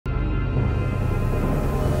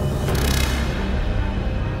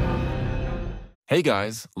Hey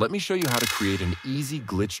guys, let me show you how to create an easy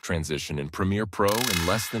glitch transition in Premiere Pro in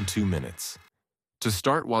less than 2 minutes. To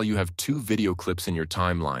start, while you have 2 video clips in your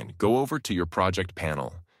timeline, go over to your project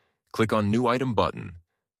panel. Click on New Item button,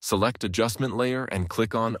 select Adjustment Layer and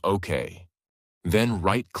click on OK. Then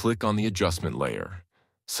right-click on the adjustment layer.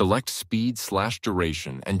 Select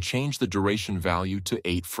Speed/Duration and change the duration value to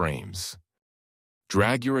 8 frames.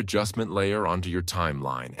 Drag your adjustment layer onto your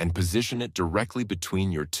timeline and position it directly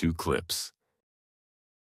between your 2 clips.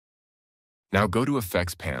 Now go to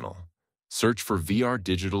Effects panel. Search for VR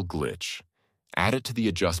Digital Glitch. Add it to the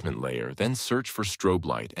adjustment layer, then search for Strobe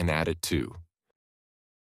Light and add it too.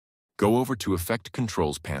 Go over to Effect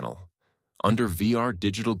Controls panel. Under VR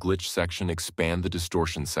Digital Glitch section, expand the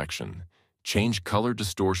Distortion section. Change Color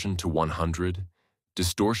Distortion to 100,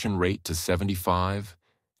 Distortion Rate to 75,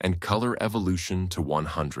 and Color Evolution to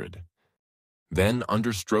 100. Then,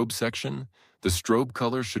 under Strobe section, the strobe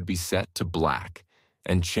color should be set to black,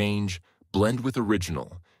 and change Blend with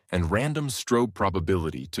Original and Random Strobe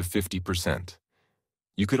Probability to 50%.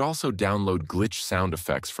 You could also download glitch sound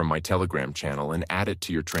effects from my Telegram channel and add it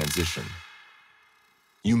to your transition.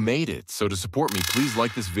 You made it, so to support me, please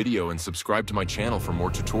like this video and subscribe to my channel for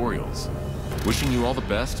more tutorials. Wishing you all the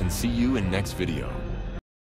best and see you in next video.